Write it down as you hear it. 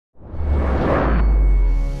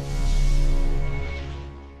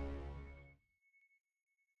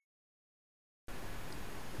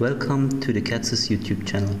Welcome to the CADsys YouTube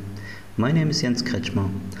channel. My name is Kretzschmar.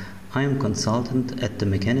 I am consultant at the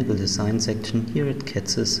mechanical design section here at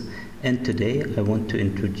CADsys, and today I want to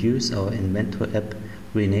introduce our Inventor app,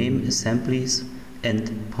 rename assemblies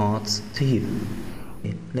and parts to you.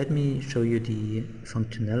 Let me show you the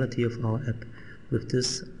functionality of our app with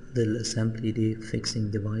this little assembly, the fixing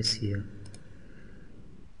device here.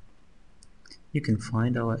 You can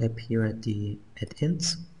find our app here at the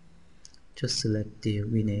add-ins. Just select the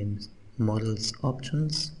rename models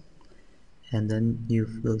options, and then you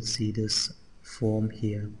will see this form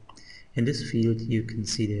here. In this field you can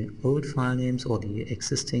see the old file names or the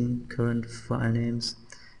existing current file names,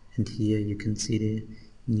 and here you can see the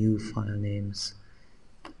new file names.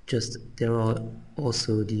 There are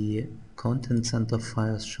also the content center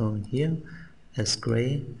files shown here as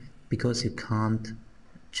gray, because you can't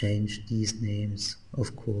change these names,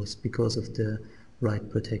 of course, because of the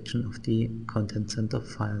right protection of the content center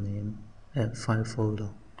file folder.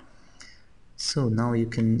 So now you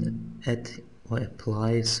can add or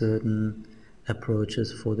apply certain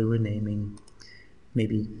approaches for the renaming.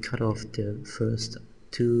 Maybe cut off the first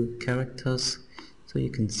two characters. So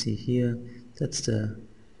you can see here that's the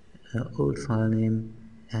old file name,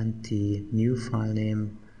 and the new file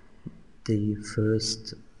name, the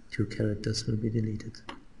first two characters will be deleted.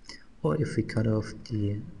 Or if we cut off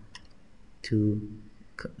the two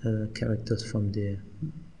characters from the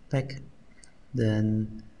back,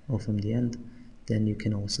 then, or from the end, then you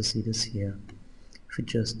can also see this here. If we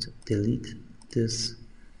just delete this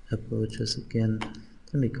approaches again,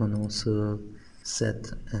 then we can also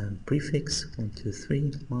set a prefix 1, 2,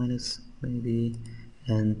 3 minus maybe,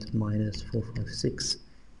 and minus 4, 5, 6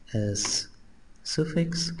 as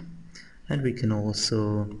suffix, and we can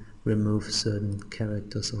also remove certain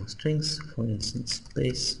characters or strings, for instance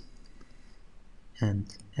base,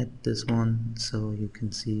 and add this one, so you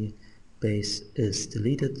can see base is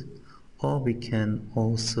deleted. Or we can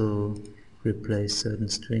also replace certain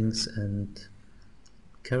strings and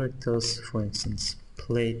characters, for instance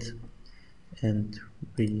plate, and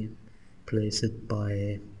replace it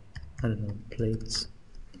by, I don't know, plates,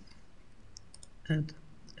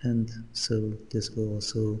 and so this will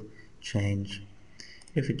also change.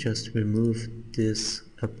 If we just remove these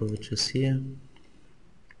approaches here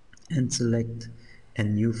and select a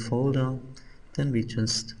new folder, then we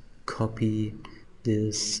just copy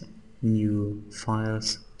these new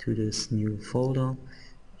files to this new folder,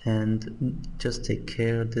 and just take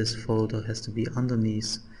care this folder has to be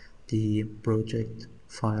underneath the project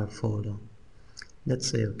file folder. Let's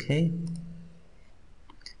say OK,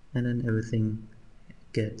 and then everything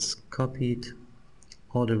gets copied.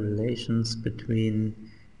 All the relations between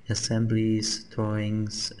assemblies,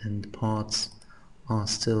 drawings and parts are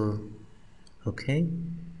still OK.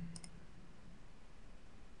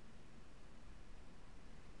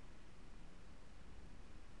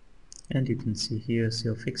 And you can see here is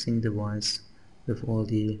your fixing device with all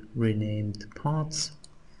the renamed parts,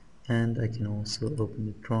 and I can also open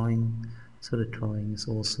the drawing, so the drawing is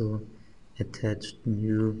also attached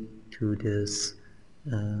new to this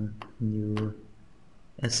new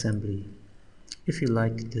assembly. If you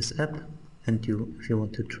like this app and if you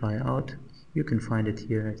want to try out, you can find it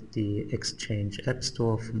here at the Exchange App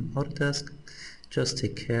Store from Autodesk. Just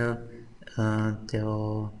take care, there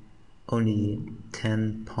are only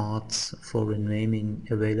 10 parts for renaming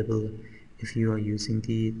available if you are using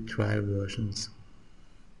the trial versions.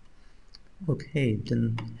 Okay,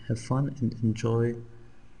 then have fun and enjoy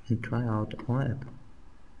and try out our app.